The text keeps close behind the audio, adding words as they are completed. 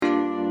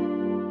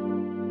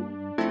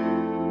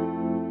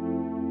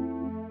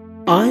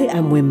I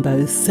am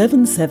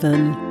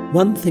Wimbo77,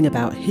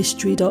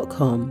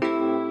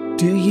 onethingabouthistory.com.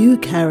 Do you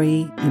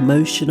carry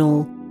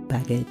emotional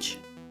baggage?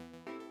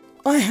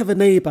 I have a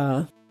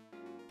neighbour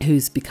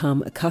who's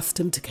become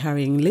accustomed to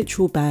carrying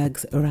literal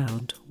bags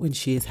around when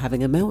she is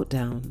having a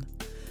meltdown.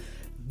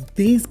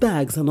 These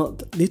bags are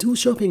not little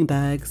shopping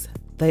bags,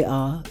 they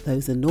are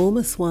those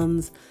enormous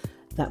ones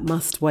that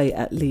must weigh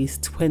at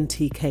least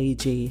 20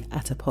 kg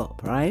at a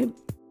pop, right?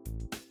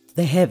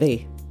 They're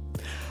heavy.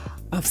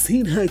 I've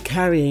seen her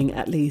carrying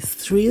at least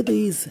 3 of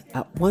these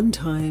at one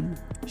time,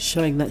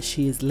 showing that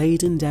she is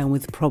laden down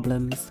with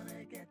problems.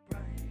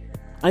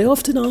 I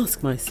often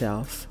ask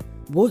myself,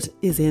 what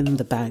is in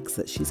the bags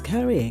that she's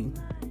carrying?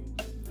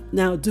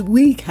 Now, do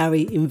we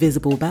carry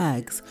invisible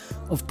bags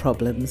of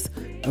problems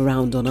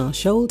around on our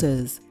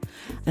shoulders?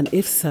 And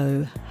if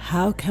so,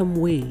 how can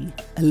we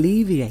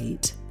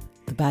alleviate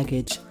the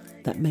baggage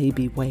that may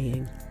be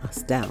weighing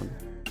us down?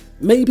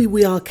 Maybe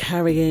we are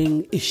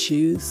carrying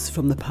issues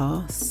from the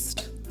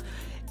past.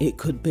 It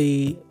could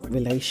be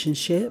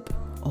relationship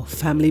or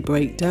family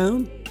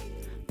breakdown,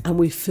 and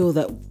we feel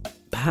that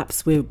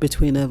perhaps we're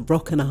between a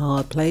rock and a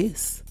hard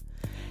place.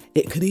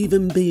 It could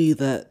even be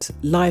that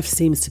life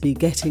seems to be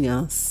getting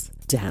us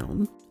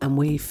down and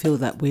we feel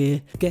that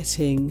we're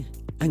getting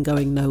and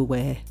going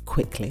nowhere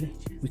quickly.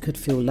 We could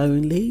feel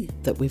lonely,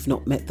 that we've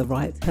not met the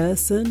right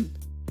person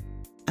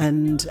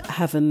and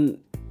haven't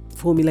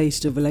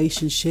formulated a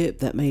relationship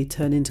that may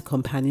turn into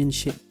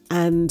companionship.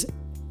 And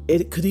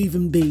it could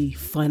even be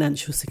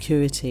financial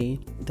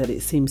security, that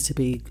it seems to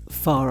be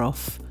far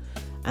off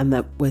and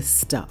that we're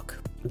stuck.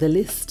 The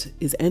list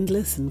is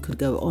endless and could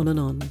go on and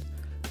on.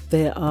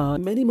 There are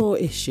many more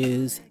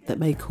issues that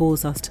may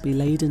cause us to be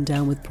laden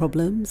down with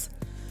problems.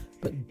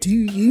 But do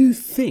you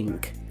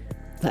think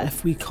that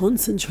if we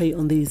concentrate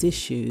on these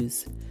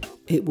issues,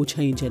 it will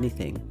change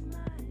anything?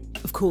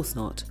 Of course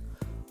not.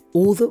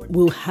 All that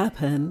will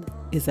happen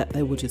is that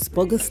they will just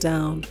bog us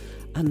down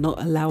and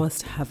not allow us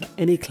to have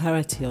any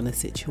clarity on a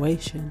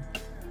situation.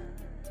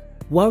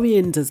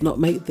 Worrying does not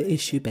make the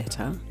issue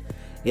better.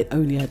 It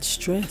only adds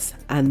stress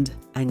and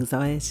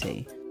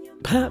anxiety.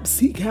 Perhaps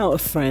seek out a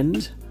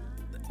friend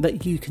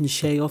that you can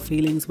share your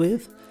feelings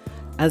with.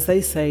 As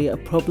they say, a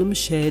problem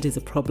shared is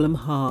a problem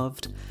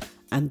halved,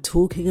 and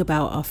talking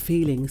about our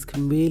feelings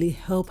can really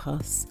help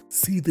us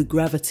see the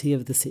gravity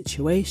of the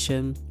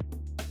situation.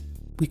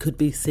 We could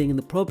be seeing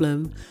the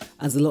problem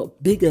as a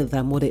lot bigger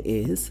than what it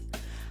is,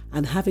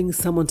 and having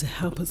someone to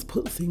help us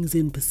put things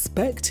in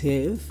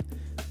perspective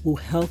will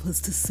help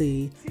us to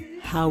see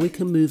how we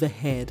can move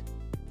ahead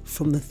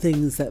from the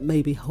things that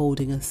may be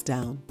holding us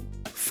down.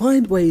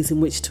 Find ways in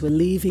which to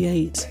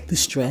alleviate the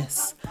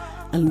stress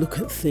and look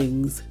at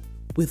things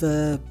with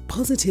a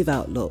positive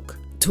outlook.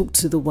 Talk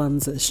to the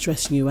ones that are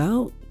stressing you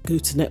out. Go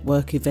to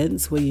network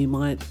events where you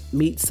might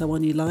meet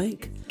someone you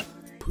like.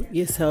 Put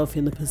yourself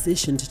in a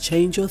position to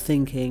change your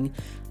thinking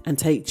and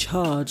take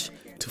charge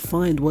to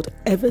find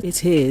whatever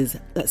it is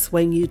that's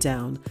weighing you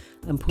down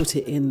and put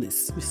it in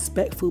this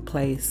respectful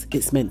place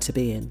it's meant to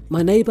be in.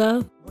 My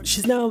neighbour,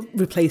 she's now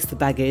replaced the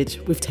baggage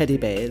with teddy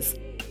bears.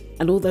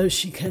 And although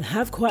she can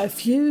have quite a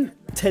few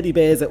teddy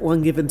bears at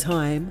one given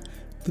time,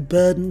 the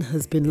burden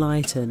has been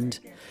lightened.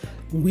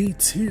 We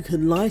too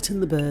can lighten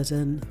the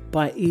burden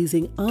by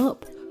easing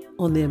up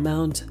on the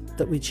amount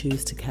that we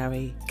choose to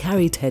carry.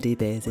 Carry teddy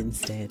bears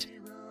instead.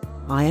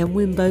 I am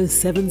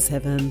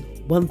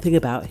Wimbo77,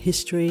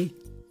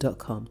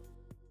 onethingabouthistory.com.